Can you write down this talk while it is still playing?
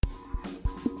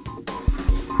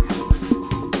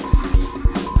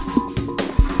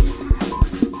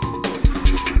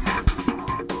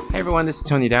everyone, this is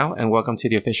Tony Dow, and welcome to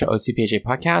the official OCPHA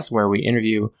podcast, where we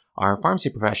interview our pharmacy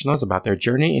professionals about their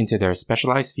journey into their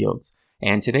specialized fields.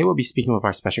 And today we'll be speaking with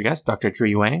our special guest, Dr.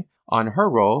 Dree Wang, on her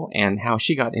role and how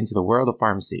she got into the world of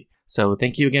pharmacy. So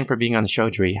thank you again for being on the show,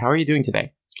 Dree. How are you doing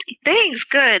today? Thanks.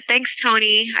 Good. Thanks,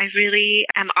 Tony. I really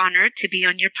am honored to be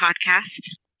on your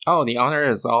podcast. Oh, the honor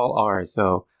is all ours.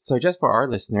 So just for our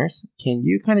listeners, can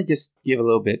you kind of just give a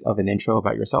little bit of an intro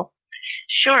about yourself?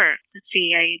 Sure. Let's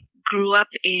see. I grew up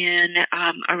in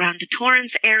around the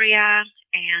Torrance area,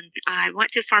 and I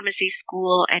went to pharmacy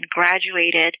school and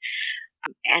graduated.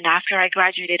 And after I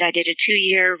graduated, I did a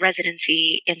 2-year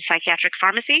residency in psychiatric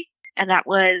pharmacy. And that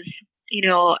was,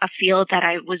 a field that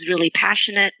I was really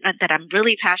passionate, that I'm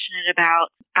really passionate about.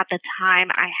 At the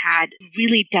time, I had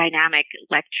really dynamic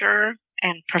lecturer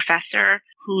and professor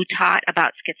who taught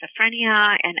about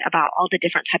schizophrenia and about all the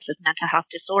different types of mental health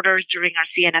disorders during our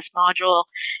CNS module.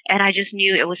 And I just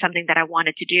knew it was something that I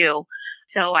wanted to do.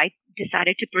 So I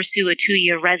decided to pursue a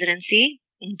 2-year residency.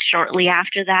 And shortly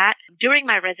after that, during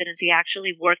my residency, I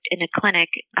actually worked in a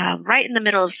clinic right in the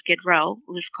middle of Skid Row.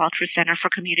 It was called True Center for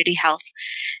Community Health,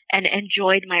 and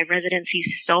enjoyed my residency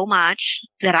so much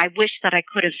that I wish that I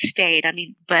could have stayed.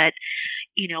 But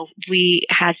we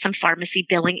had some pharmacy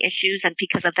billing issues, and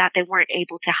because of that, they weren't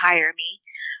able to hire me.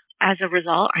 As a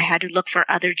result, I had to look for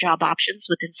other job options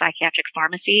within psychiatric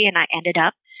pharmacy, and I ended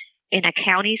up in a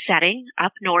county setting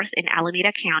up north in Alameda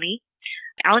County.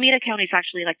 Alameda County is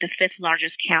actually like the 5th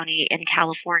largest county in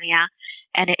California,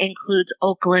 and it includes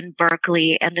Oakland,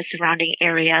 Berkeley, and the surrounding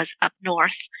areas up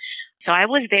north. So I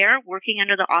was there working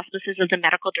under the auspices of the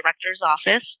medical director's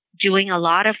office, doing a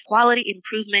lot of quality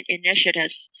improvement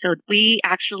initiatives. So we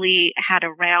actually had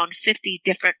around 50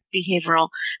 different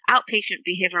outpatient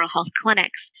behavioral health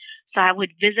clinics. So I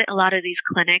would visit a lot of these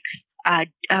clinics. I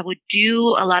would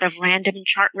do a lot of random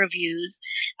chart reviews,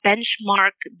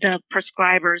 benchmark the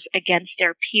prescribers against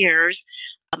their peers,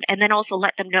 and then also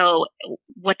let them know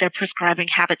what their prescribing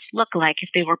habits look like. If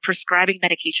they were prescribing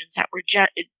medications that were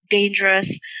dangerous,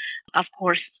 of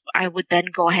course, I would then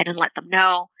go ahead and let them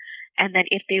know. And then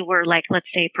if they were, let's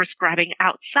say, prescribing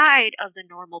outside of the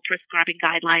normal prescribing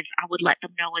guidelines, I would let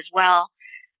them know as well.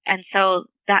 And so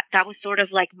that was sort of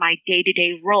like my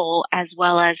day-to-day role, as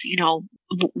well as,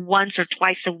 once or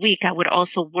twice a week, I would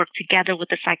also work together with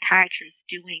the psychiatrist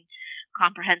doing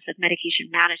comprehensive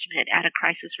medication management at a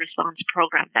crisis response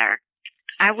program there.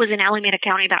 I was in Alameda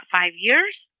County about 5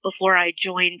 years before I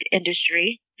joined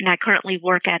industry, and I currently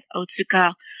work at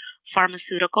Otsuka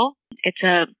Pharmaceutical. It's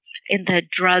in the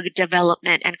drug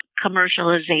development and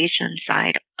commercialization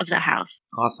side of the house.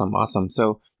 Awesome.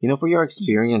 So, for your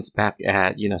experience back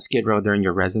at, Skid Row during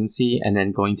your residency and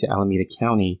then going to Alameda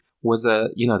County, was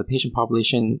the patient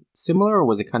population similar, or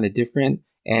was it kind of different?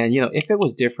 And, if it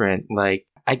was different,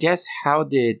 I guess, how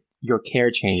did your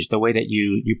care change, the way that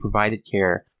you provided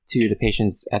care to the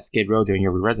patients at Skid Row during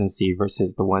your residency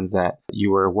versus the ones that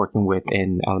you were working with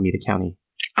in Alameda County?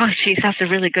 Oh, geez, that's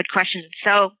a really good question.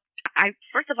 So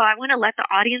first of all, I want to let the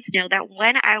audience know that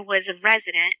when I was a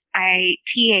resident, I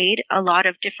TA'd a lot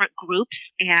of different groups,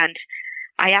 and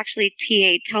I actually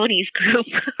TA'd Tony's group.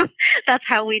 That's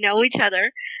how we know each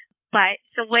other. But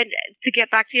to get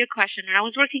back to your question, when I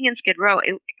was working in Skid Row,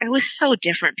 it was so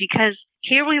different because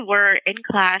here we were in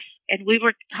class and we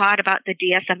were taught about the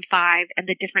DSM-5 and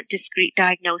the different discrete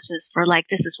diagnoses for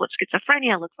this is what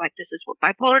schizophrenia looks like, this is what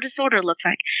bipolar disorder looks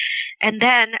like. And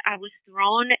then I was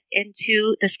thrown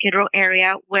into the Skid Row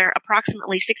area where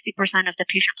approximately 60% of the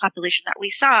patient population that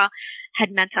we saw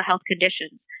had mental health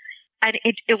conditions. And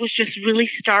it was just really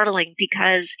startling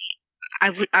because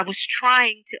I was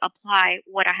trying to apply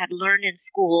what I had learned in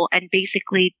school and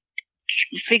basically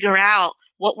figure out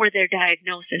what were their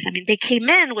diagnoses. They came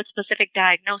in with specific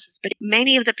diagnoses, but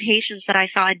many of the patients that I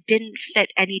saw didn't fit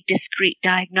any discrete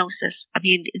diagnosis.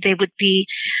 They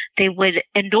would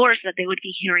endorse that they would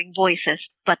be hearing voices,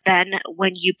 but then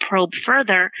when you probe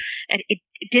further, and it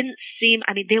didn't seem,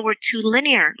 they were too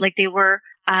linear. They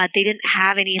didn't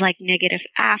have any negative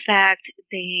affect.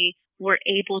 They were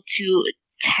able to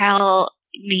tell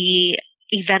me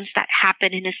events that happen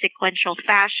in a sequential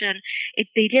fashion.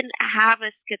 They didn't have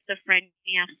a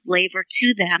schizophrenia flavor to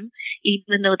them,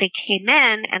 even though they came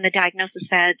in and the diagnosis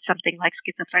said something like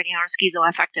schizophrenia or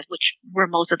schizoaffective, which were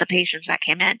most of the patients that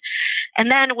came in.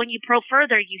 And then when you probe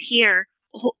further, you hear,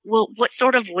 well, what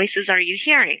sort of voices are you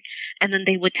hearing? And then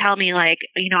they would tell me I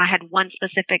had one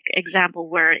specific example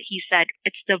where he said,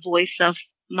 it's the voice of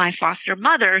my foster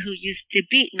mother who used to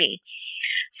beat me.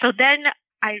 So then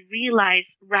I realized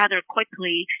rather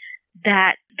quickly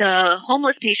that the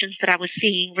homeless patients that I was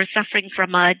seeing were suffering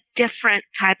from a different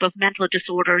type of mental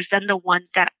disorders than the ones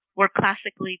that were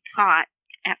classically taught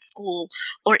at school,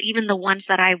 or even the ones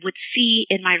that I would see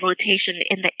in my rotation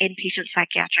in the inpatient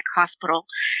psychiatric hospital.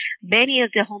 Many of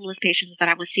the homeless patients that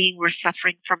I was seeing were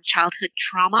suffering from childhood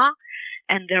trauma,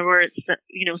 and there were, the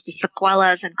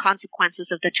sequelas and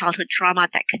consequences of the childhood trauma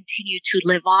that continue to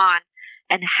live on,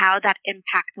 and how that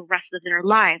impacts the rest of their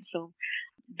lives. So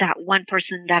that one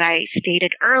person that I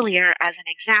stated earlier as an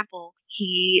example,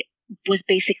 he was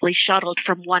basically shuttled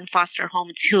from one foster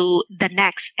home to the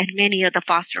next, and many of the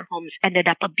foster homes ended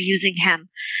up abusing him.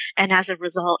 And as a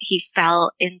result, he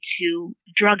fell into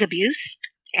drug abuse,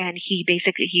 and he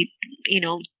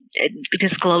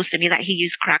disclosed to me that he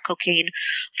used crack cocaine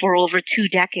for over 2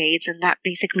 decades, and that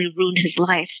basically ruined his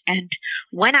life. And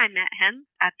when I met him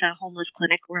at the homeless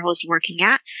clinic where I was working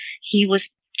at, he was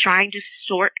trying to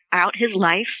sort out his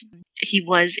life. He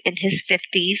was in his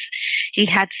 50s. He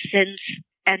had since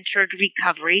entered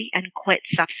recovery and quit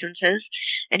substances,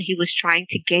 and he was trying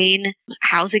to gain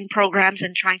housing programs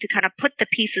and trying to kind of put the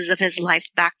pieces of his life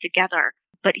back together.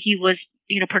 But he was,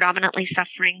 predominantly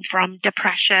suffering from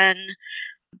depression,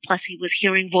 plus he was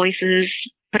hearing voices.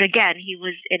 But again, he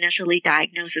was initially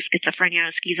diagnosed as schizophrenia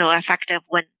or schizoaffective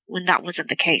when that wasn't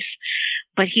the case.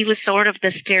 But he was sort of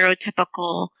the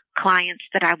stereotypical clients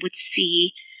that I would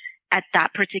see at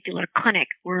that particular clinic,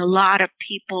 where a lot of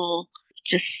people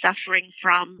just suffering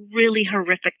from really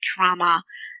horrific trauma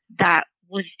that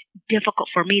was difficult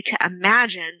for me to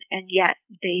imagine, and yet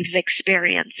they've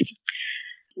experienced.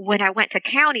 When I went to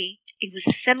county, it was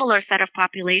a similar set of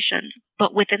population,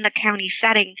 but within the county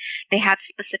setting, they had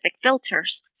specific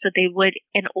filters. So they would,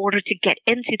 in order to get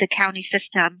into the county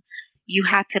system, you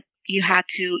had to,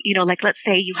 let's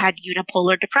say you had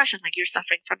unipolar depression, like you're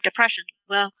suffering from depression.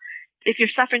 Well, if you're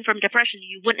suffering from depression,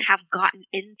 you wouldn't have gotten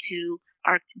into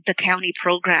the county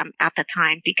program at the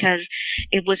time, because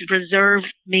it was reserved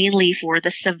mainly for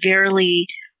the severely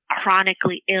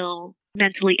chronically ill,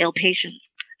 mentally ill patients.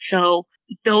 So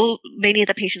though many of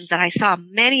the patients that I saw,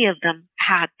 many of them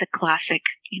had the classic,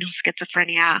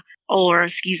 schizophrenia or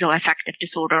schizoaffective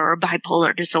disorder or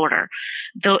bipolar disorder.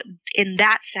 Though in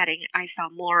that setting, I saw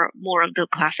more of the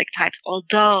classic types.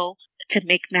 Although, to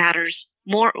make matters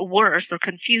worse or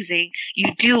confusing, you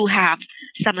do have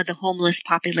some of the homeless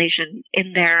population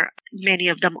in there. Many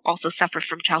of them also suffer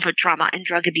from childhood trauma and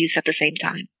drug abuse at the same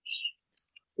time.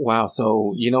 Wow.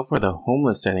 So, for the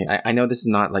homeless setting, I know this is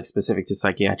not like specific to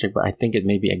psychiatric, but I think it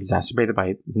may be exacerbated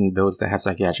by those that have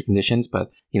psychiatric conditions. But,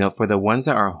 for the ones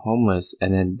that are homeless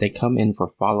and then they come in for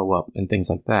follow-up and things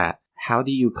like that, how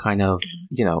do you kind of,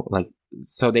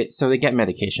 so they get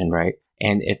medication, right?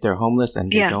 And if they're homeless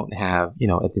and they don't have,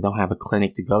 if they don't have a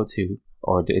clinic to go to,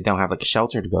 or they don't have like a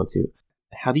shelter to go to,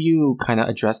 how do you kind of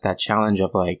address that challenge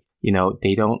of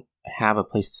they don't have a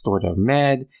place to store their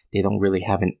med, they don't really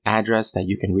have an address that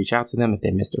you can reach out to them if they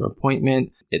missed their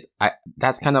appointment?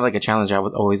 That's kind of like a challenge I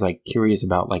was always like curious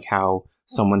about, like how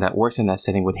someone that works in that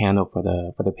setting would handle for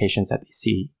the patients that they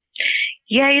see.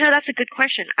 Yeah, that's a good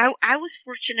question. I was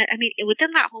fortunate. I mean,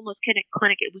 within that homeless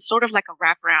clinic, it was sort of like a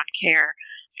wraparound care.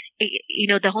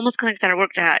 The homeless clinics that I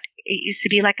worked at, it used to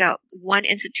be like one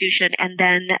institution, and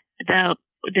then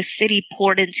the city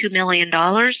poured in $2 million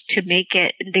to make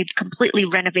it, and they've completely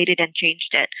renovated and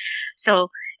changed it. So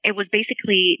it was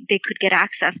basically, they could get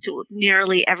access to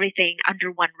nearly everything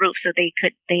under one roof. So they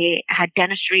had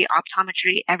dentistry,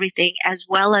 optometry, everything, as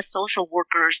well as social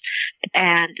workers,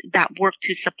 and that worked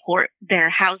to support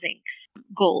their housing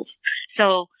goals.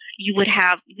 So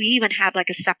we even had like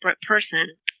a separate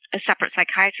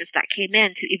psychiatrist that came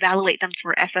in to evaluate them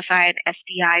for SSI and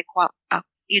SDI,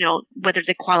 whether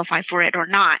they qualify for it or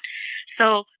not.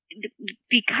 So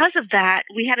because of that,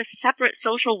 we had a separate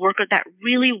social worker that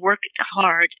really worked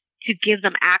hard to give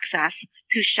them access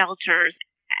to shelters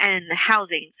and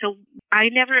housing. So I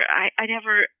never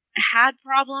had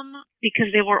problem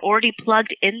because they were already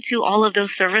plugged into all of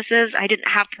those services. I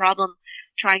didn't have problem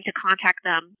trying to contact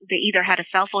them. They either had a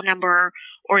cell phone number,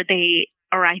 or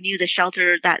I knew the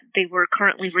shelter that they were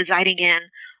currently residing in,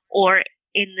 or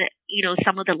in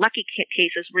some of the lucky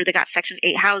cases where they got Section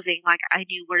 8 housing, like I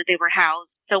knew where they were housed.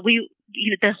 So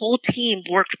the whole team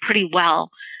worked pretty well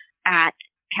at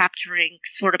capturing,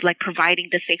 sort of like providing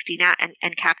the safety net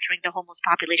and capturing the homeless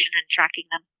population and tracking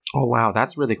them. Oh, wow.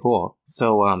 That's really cool.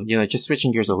 So, just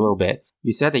switching gears a little bit,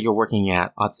 you said that you're working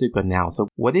at Otsuka now. So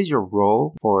what is your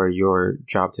role for your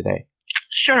job today?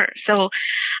 Sure. So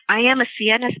I am a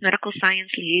CNS medical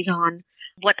science liaison.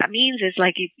 What that means is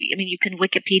you can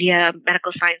Wikipedia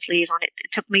medical science liaison. It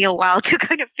took me a while to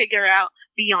kind of figure out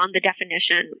beyond the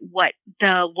definition what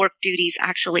the work duties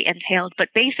actually entailed. But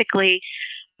basically,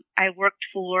 I worked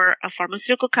for a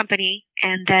pharmaceutical company.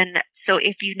 And then, so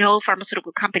if you know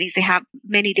pharmaceutical companies, they have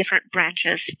many different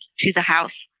branches to the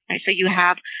house. Right? So you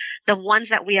have the ones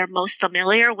that we are most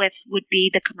familiar with would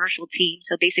be the commercial team.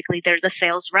 So basically, they're the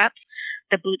sales reps,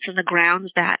 the boots on the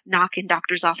grounds that knock in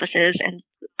doctors' offices and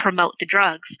promote the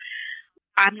drugs.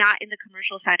 I'm not in the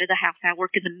commercial side of the house. I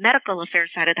work in the medical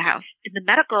affairs side of the house. In the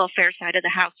medical affairs side of the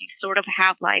house, you sort of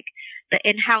have like the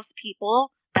in-house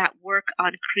people that work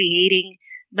on creating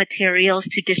materials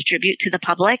to distribute to the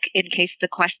public in case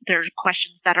there's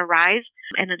questions that arise.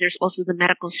 And then there's also the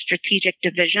medical strategic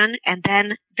division. And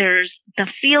then there's the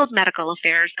field medical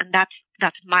affairs. And that's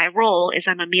my role is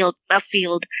I'm a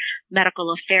field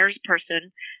medical affairs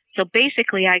person. So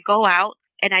basically I go out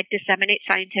and I disseminate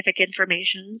scientific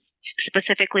information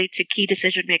specifically to key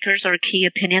decision makers or key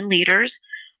opinion leaders.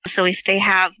 So if they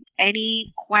have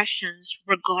any questions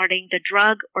regarding the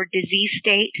drug or disease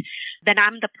state, then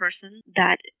I'm the person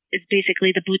that is basically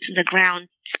the boots on the ground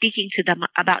speaking to them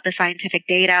about the scientific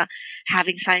data,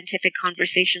 having scientific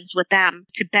conversations with them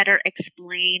to better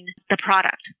explain the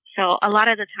product. So a lot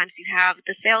of the times you have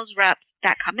the sales reps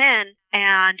that come in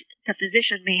and the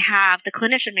clinician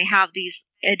may have these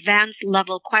advanced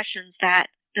level questions that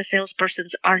the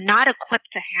salespersons are not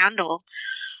equipped to handle.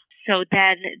 So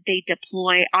then they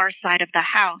deploy our side of the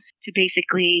house to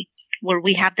basically where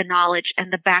we have the knowledge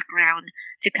and the background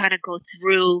to kind of go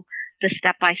through the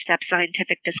step-by-step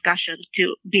scientific discussions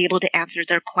to be able to answer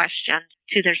their questions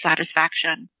to their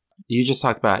satisfaction. You just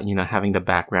talked about, having the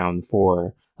background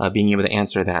for being able to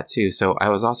answer that too. So I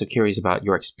was also curious about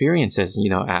your experiences,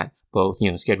 at both,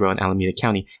 Skid Row and Alameda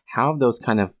County. How have those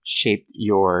kind of shaped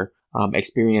your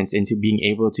experience into being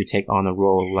able to take on a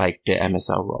role like the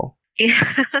MSL role?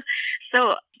 Yeah.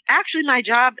 So actually my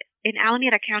job in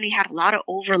Alameda County had a lot of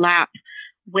overlap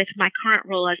with my current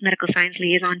role as medical science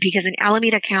liaison because in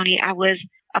Alameda County, I was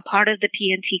a part of the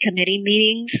P&T committee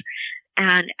meetings.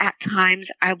 And at times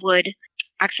I would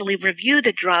actually review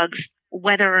the drugs,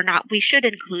 whether or not we should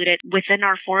include it within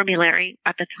our formulary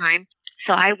at the time.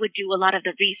 So I would do a lot of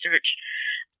the research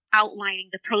outlining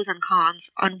the pros and cons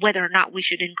on whether or not we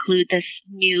should include this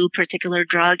new particular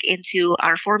drug into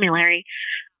our formulary.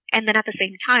 And then at the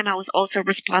same time, I was also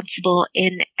responsible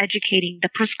in educating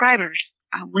the prescribers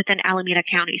within Alameda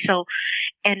County. So,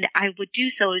 and I would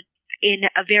do so in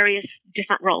a various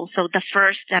different roles. So the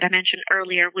first that I mentioned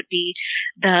earlier would be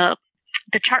the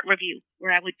chart review,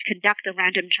 where I would conduct the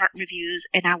random chart reviews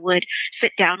and I would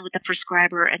sit down with the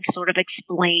prescriber and sort of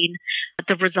explain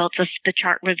the results of the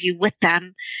chart review with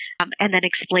them, and then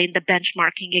explain the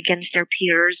benchmarking against their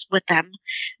peers with them.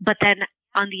 But then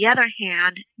on the other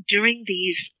hand, during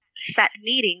these set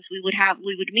meetings, we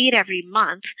would meet every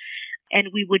month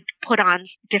and we would put on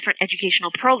different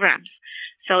educational programs.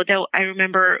 So though I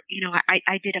remember,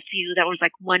 I did a few. That was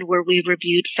like one where we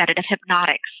reviewed sedative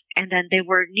hypnotics, and then there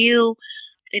were new,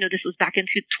 this was back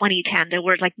into 2010. There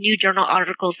were like new journal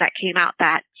articles that came out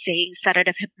that saying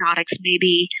sedative hypnotics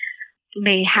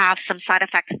may have some side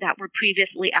effects that were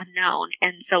previously unknown.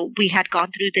 And so we had gone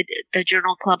through the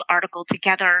journal club article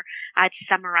together. I'd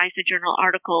summarized the journal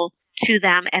article to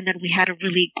them, and then we had a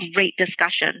really great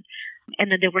discussion.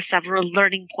 And then there were several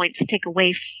learning points to take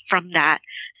away from that.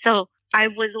 So I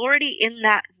was already in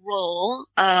that role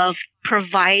of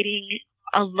providing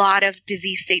a lot of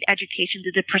disease state education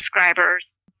to the prescribers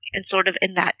and sort of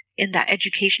in that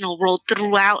educational role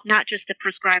throughout, not just the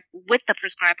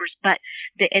prescribers, but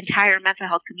the entire mental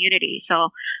health community. So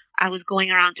I was going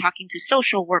around talking to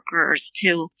social workers,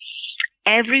 to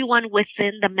everyone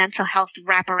within the mental health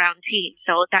wraparound team.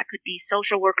 So that could be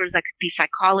social workers, that could be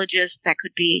psychologists, that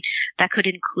could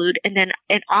include, and then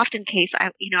in often case,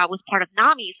 I was part of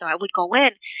NAMI, so I would go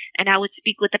in and I would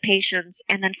speak with the patients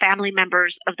and then family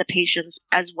members of the patients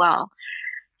as well.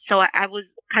 So I was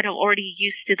kind of already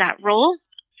used to that role.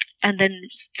 And then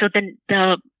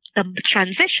the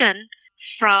transition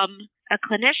from a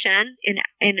clinician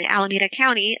in Alameda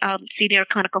County, senior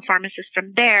clinical pharmacist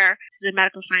from there to the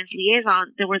medical science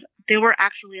liaison, there were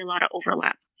actually a lot of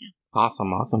overlap.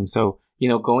 Awesome. So,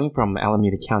 going from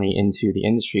Alameda County into the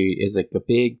industry is like a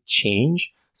big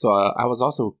change. So I was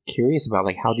also curious about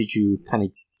like, how did you kind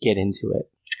of get into it?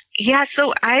 Yeah.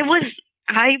 So I was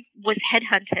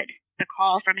headhunted, the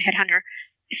call from a headhunter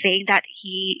saying that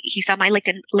he saw my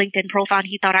LinkedIn profile and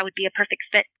he thought I would be a perfect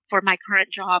fit for my current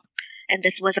job. And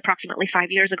this was approximately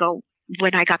 5 years ago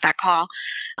when I got that call.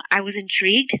 I was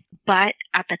intrigued, but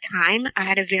at the time I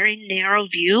had a very narrow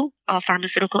view of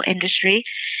pharmaceutical industry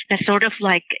that sort of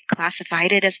like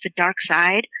classified it as the dark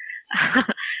side.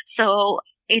 So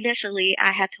initially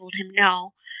I had told him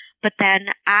no, But then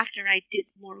after I did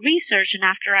more research and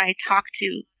after I talked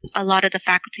to a lot of the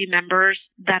faculty members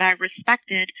that I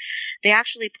respected, they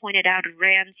actually pointed out a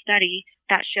RAND study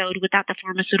that showed without the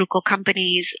pharmaceutical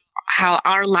companies how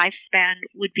our lifespan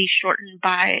would be shortened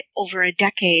by over a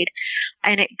decade.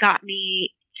 And it got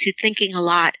me to thinking a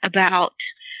lot about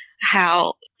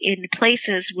how in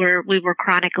places where we were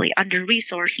chronically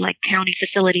under-resourced, like county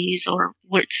facilities or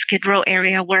Skid Row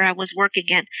area where I was working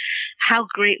in, how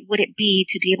great would it be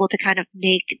to be able to kind of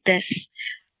make this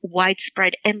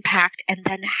widespread impact and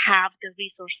then have the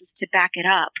resources to back it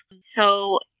up.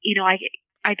 So,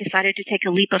 I decided to take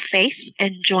a leap of faith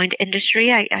and joined industry.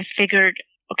 I figured,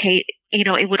 okay,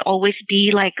 it would always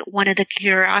be like one of the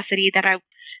curiosity that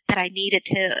I needed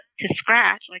to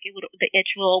scratch. Like the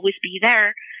itch will always be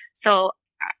there. So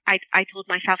I told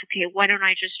myself, okay, why don't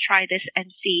I just try this and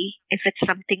see if it's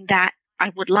something that I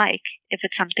would like, if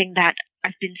it's something that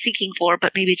I've been seeking for,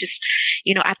 but maybe just,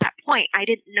 at that point, I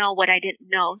didn't know what I didn't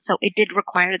know. So it did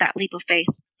require that leap of faith,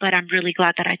 but I'm really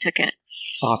glad that I took it.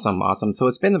 Awesome. So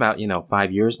it's been about,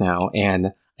 5 years now.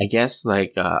 And I guess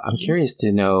I'm curious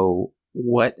to know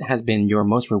what has been your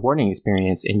most rewarding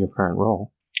experience in your current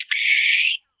role.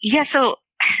 Yeah. So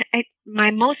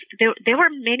there were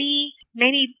many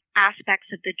aspects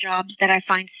of the jobs that I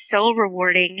find so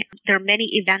rewarding. There are many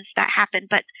events that happen,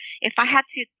 but if I had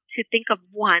to think of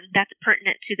one that's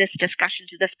pertinent to this discussion,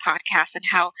 to this podcast, and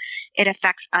how it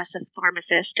affects us as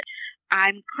pharmacists,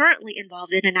 I'm currently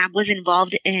involved in, and I was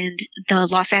involved in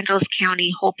the Los Angeles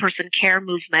County Whole Person Care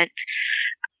Movement.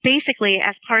 Basically,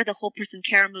 as part of the Whole Person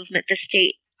Care Movement, the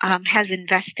state has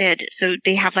invested, so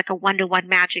they have like a 1-to-1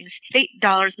 matching, state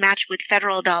dollars matched with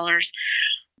federal dollars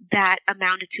that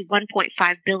amounted to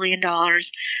 $1.5 billion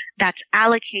that's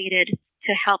allocated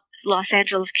to help Los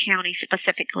Angeles County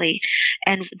specifically.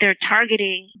 And they're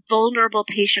targeting vulnerable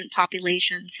patient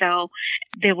populations. So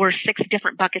there were 6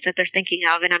 different buckets that they're thinking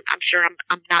of, and I'm sure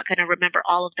I'm not going to remember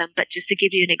all of them, but just to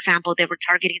give you an example, they were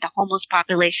targeting the homeless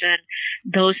population,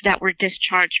 those that were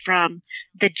discharged from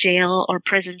the jail or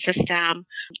prison system,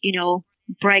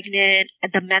 pregnant,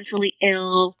 the mentally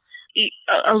ill,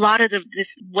 a lot of this,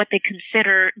 what they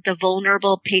consider the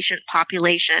vulnerable patient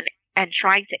population, and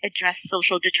trying to address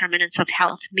social determinants of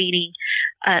health, meaning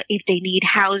if they need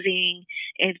housing,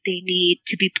 if they need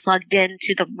to be plugged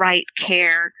into the right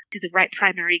care, to the right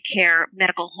primary care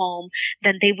medical home,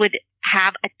 then they would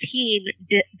have a team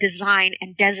designed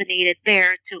and designated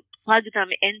there to plug them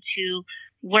into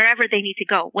wherever they need to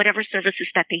go, whatever services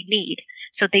that they need,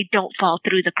 so they don't fall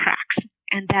through the cracks.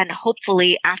 And then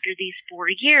hopefully after these 4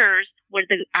 years,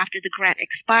 after the grant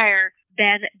expire,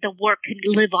 then the work can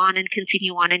live on and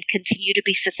continue to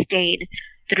be sustained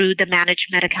through the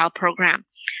Managed Medi-Cal program.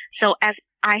 So as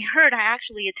I heard, I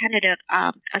actually attended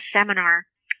a seminar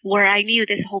where I knew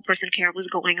this whole person care was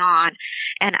going on,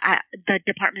 and the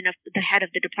head of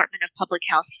the Department of Public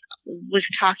Health was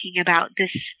talking about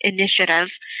this initiative,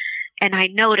 and I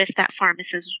noticed that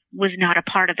pharmacist was not a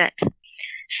part of it.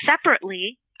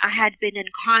 Separately, I had been in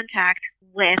contact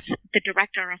with the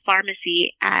director of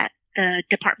pharmacy at the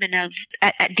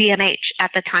at DMH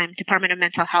at the time, Department of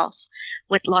Mental Health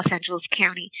with Los Angeles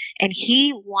County. And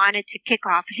he wanted to kick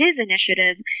off his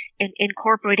initiative in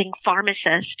incorporating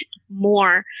pharmacists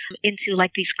more into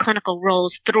like these clinical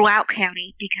roles throughout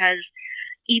county, because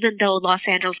even though Los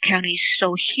Angeles County is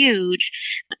so huge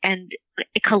and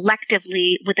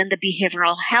collectively within the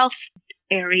behavioral health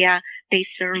area, they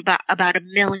serve about 1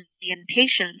 million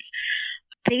patients.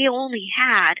 They only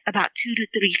had about 2 to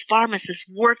 3 pharmacists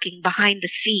working behind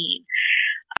the scene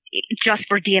just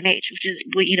for DMH, which is,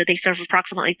 they serve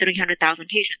approximately 300,000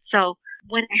 patients. So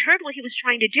when I heard what he was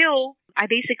trying to do, I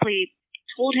basically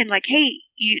told him like, hey,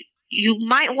 you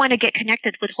might want to get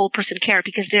connected with whole person care,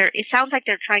 because it sounds like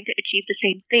they're trying to achieve the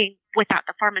same thing without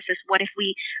the pharmacist. What if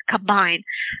we combine?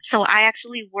 So I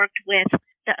actually worked with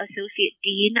the Associate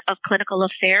Dean of Clinical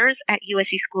Affairs at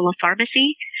USC School of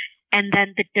Pharmacy, and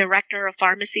then the Director of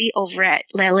Pharmacy over at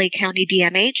LA County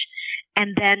DMH.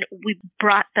 And then we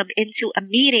brought them into a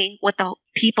meeting with the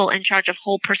people in charge of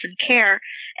whole person care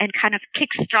and kind of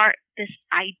kickstart this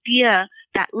idea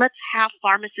that let's have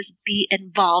pharmacists be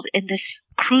involved in this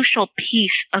crucial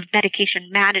piece of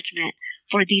medication management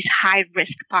for these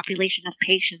high-risk population of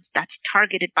patients that's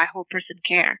targeted by whole person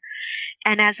care.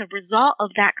 And as a result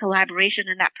of that collaboration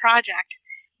and that project,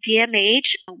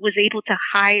 DMH was able to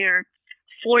hire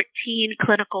 14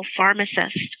 clinical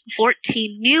pharmacists, 14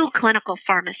 new clinical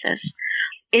pharmacists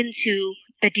into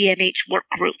the DMH work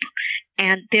group.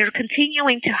 And they're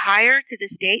continuing to hire to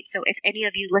this date. So if any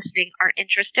of you listening are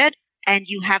interested and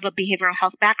you have a behavioral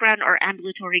health background or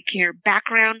ambulatory care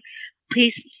background,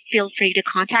 please feel free to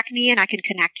contact me and I can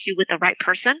connect you with the right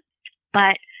person.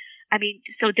 But I mean,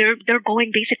 so they're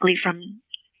going basically from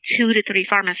 2 to 3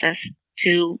 pharmacists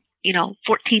to,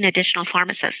 14 additional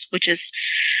pharmacists,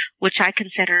 which I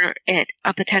consider it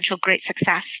a potential great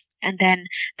success. And then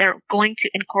they're going to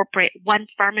incorporate one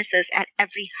pharmacist at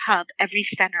every hub, every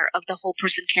center of the Whole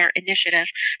Person Care Initiative.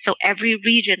 So every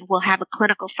region will have a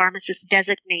clinical pharmacist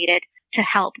designated to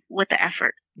help with the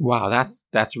effort. Wow,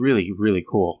 that's really, really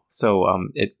cool. So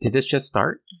did this just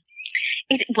start?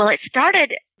 It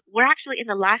started, we're actually in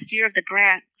the last year of the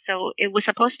grant. So it was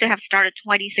supposed to have started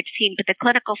 2016, but the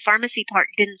clinical pharmacy part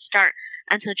didn't start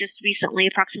until just recently,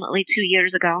 approximately 2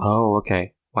 years ago. Oh,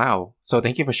 okay. Wow. So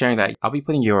thank you for sharing that. I'll be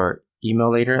putting your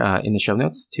email later in the show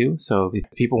notes too. So if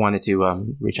people wanted to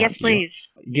reach out to you. Yes,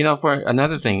 please. For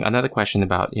another question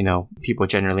about, people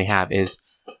generally have is,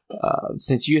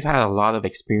 since you've had a lot of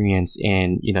experience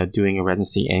in, doing a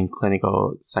residency in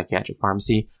clinical psychiatric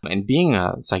pharmacy and being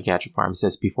a psychiatric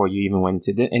pharmacist before you even went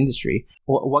into the industry,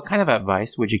 what kind of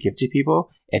advice would you give to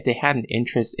people if they had an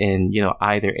interest in,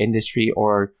 either industry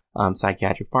or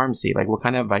psychiatric pharmacy? Like, what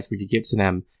kind of advice would you give to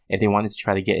them if they wanted to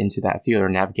try to get into that field or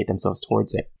navigate themselves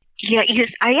towards it? Yeah,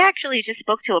 I actually just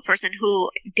spoke to a person who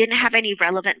didn't have any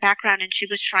relevant background and she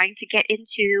was trying to get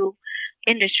into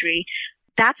industry.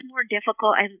 That's more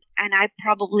difficult, and I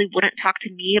probably wouldn't talk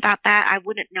to me about that. I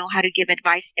wouldn't know how to give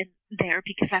advice in there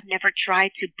because I've never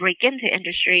tried to break into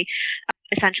industry,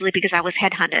 essentially because I was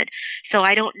headhunted. So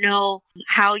I don't know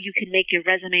how you can make your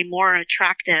resume more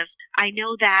attractive. I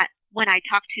know that when I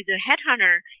talked to the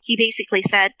headhunter, he basically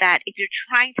said that if you're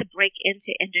trying to break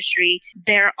into industry,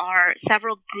 there are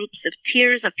several groups of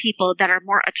tiers of people that are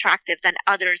more attractive than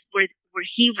others where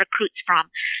he recruits from.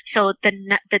 So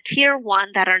the tier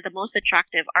 1 that are the most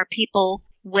attractive are people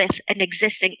with an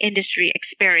existing industry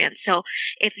experience. So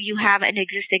if you have an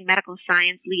existing medical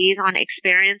science liaison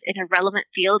experience in a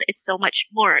relevant field, it's so much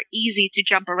more easy to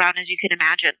jump around as you can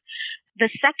imagine.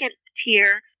 The second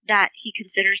tier that he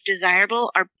considers desirable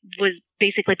was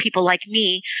basically people like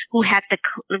me who had the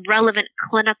relevant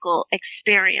clinical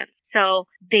experience. So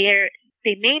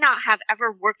they may not have ever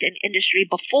worked in industry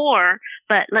before,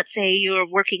 but let's say you're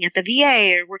working at the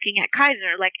VA or working at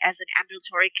Kaiser, like as an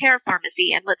ambulatory care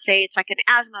pharmacy, and let's say it's like an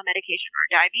asthma medication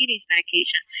or diabetes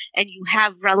medication, and you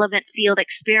have relevant field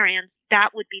experience,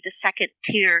 that would be the second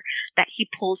tier that he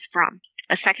pulls from.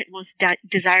 A second most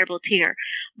desirable tier.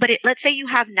 But let's say you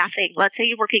have nothing. Let's say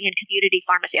you're working in community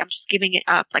pharmacy. I'm just giving it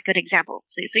up like an example.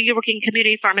 So you're working in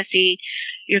community pharmacy,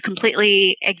 you're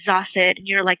completely exhausted, and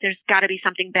you're like, there's got to be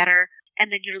something better. And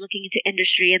then you're looking into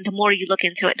industry, and the more you look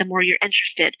into it, the more you're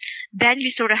interested. Then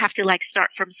you sort of have to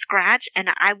start from scratch, and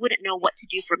I wouldn't know what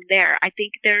to do from there. I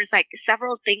think there's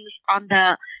several things on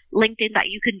the LinkedIn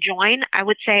that you can join. I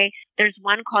would say there's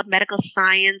one called Medical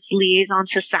Science Liaison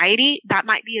Society. That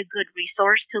might be a good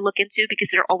resource to look into because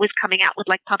they're always coming out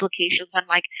with publications on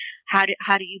how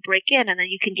do you break in, and then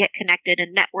you can get connected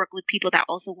and network with people that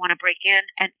also want to break in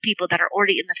and people that are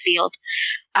already in the field.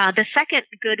 The second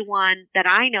good one that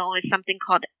I know is something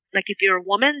called, if you're a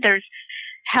woman, there's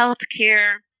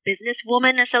Healthcare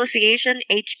Businesswoman Association,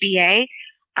 HBA,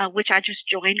 which I just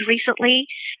joined recently.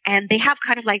 And they have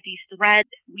kind of these threads.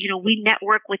 We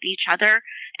network with each other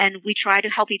and we try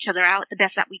to help each other out the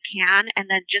best that we can.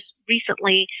 And then just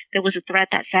recently there was a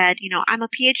thread that said, I'm a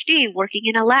PhD working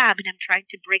in a lab and I'm trying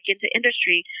to break into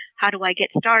industry. How do I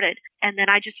get started? And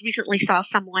then I just recently saw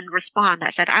someone respond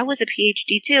that said, I was a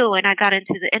PhD too, and I got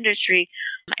into the industry.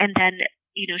 And then,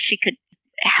 she could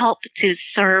help to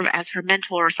serve as her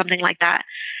mentor or something like that.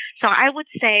 So I would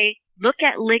say look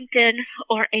at LinkedIn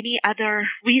or any other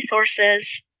resources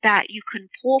that you can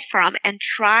pull from and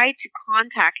try to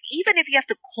contact, even if you have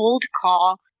to cold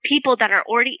call people that are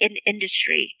already in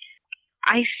industry.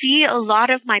 I see a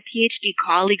lot of my PhD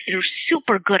colleagues that are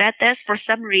super good at this. For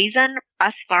some reason,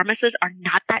 us pharmacists are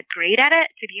not that great at it,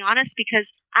 to be honest, because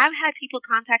I've had people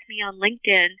contact me on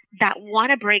LinkedIn that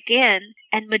want to break in,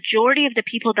 and majority of the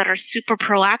people that are super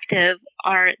proactive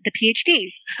are the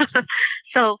PhDs.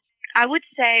 So I would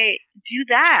say do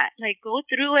that. Go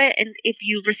through it, and if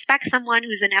you respect someone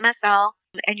who's an MSL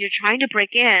and you're trying to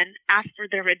break in, ask for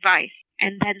their advice.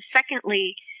 And then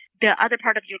secondly, the other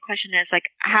part of your question is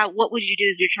what would you do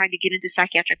if you're trying to get into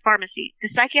psychiatric pharmacy? The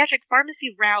psychiatric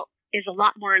pharmacy route is a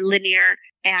lot more linear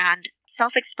and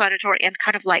self-explanatory and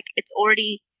kind of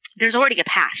there's already a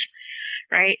path,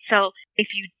 right? So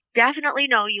if you definitely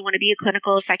know you want to be a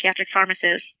clinical psychiatric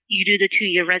pharmacist, you do the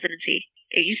 2-year residency.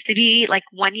 It used to be 1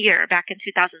 year back in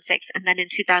 2006. And then in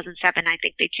 2007, I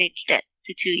think they changed it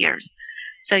to 2 years.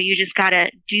 So you just got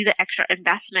to do the extra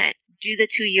investment, do the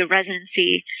 2-year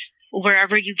residency,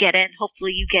 wherever you get in,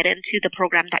 hopefully you get into the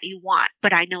program that you want.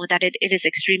 But I know that it is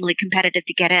extremely competitive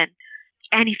to get in.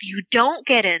 And if you don't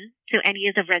get in to any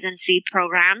of the residency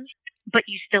programs, but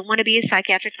you still want to be a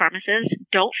psychiatric pharmacist,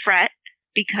 don't fret,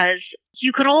 because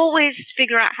you can always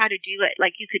figure out how to do it.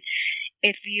 Like you could,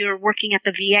 if you're working at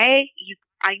the VA,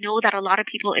 I know that a lot of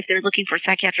people, if they're looking for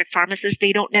psychiatric pharmacists,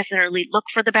 they don't necessarily look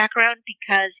for the background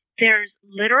because there's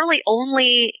literally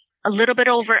only a little bit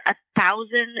over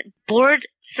 1,000 board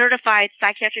certified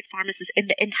psychiatric pharmacists in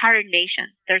the entire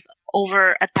nation. There's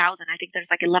over 1,000. I think there's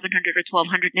like 1,100 or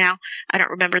 1,200 now. I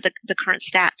don't remember the current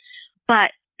stat.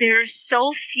 But there's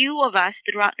so few of us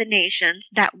throughout the nation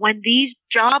that when these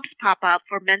jobs pop up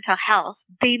for mental health,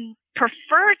 they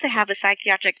prefer to have a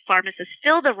psychiatric pharmacist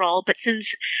fill the role. But since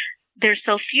there's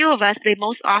so few of us, they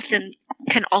most often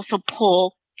can also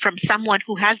pull from someone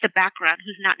who has the background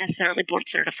who's not necessarily board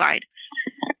certified.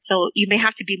 So you may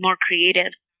have to be more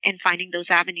creative in finding those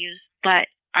avenues, but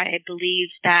I believe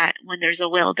that when there's a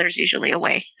will, there's usually a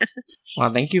way.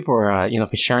 Well, thank you for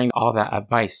for sharing all that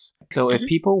advice. So, if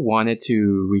people wanted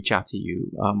to reach out to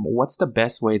you, what's the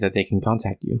best way that they can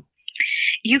contact you?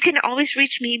 You can always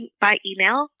reach me by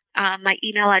email. My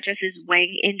email address is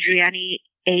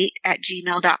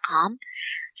wangindriani8@gmail.com.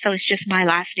 So it's just my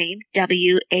last name,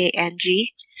 Wang,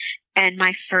 and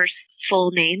my first full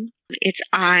name. It's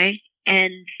INDRIANI.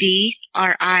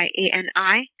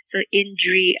 So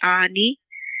Indriani,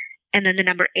 and then the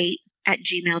number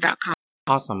 8@gmail.com.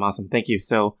 Awesome. Thank you.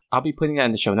 So I'll be putting that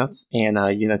in the show notes. And,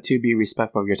 to be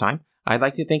respectful of your time, I'd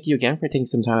like to thank you again for taking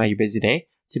some time out of your busy day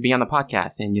to be on the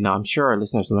podcast. And, I'm sure our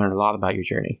listeners will learn a lot about your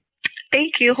journey.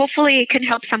 Thank you. Hopefully it can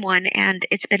help someone. And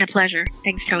it's been a pleasure.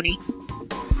 Thanks, Tony.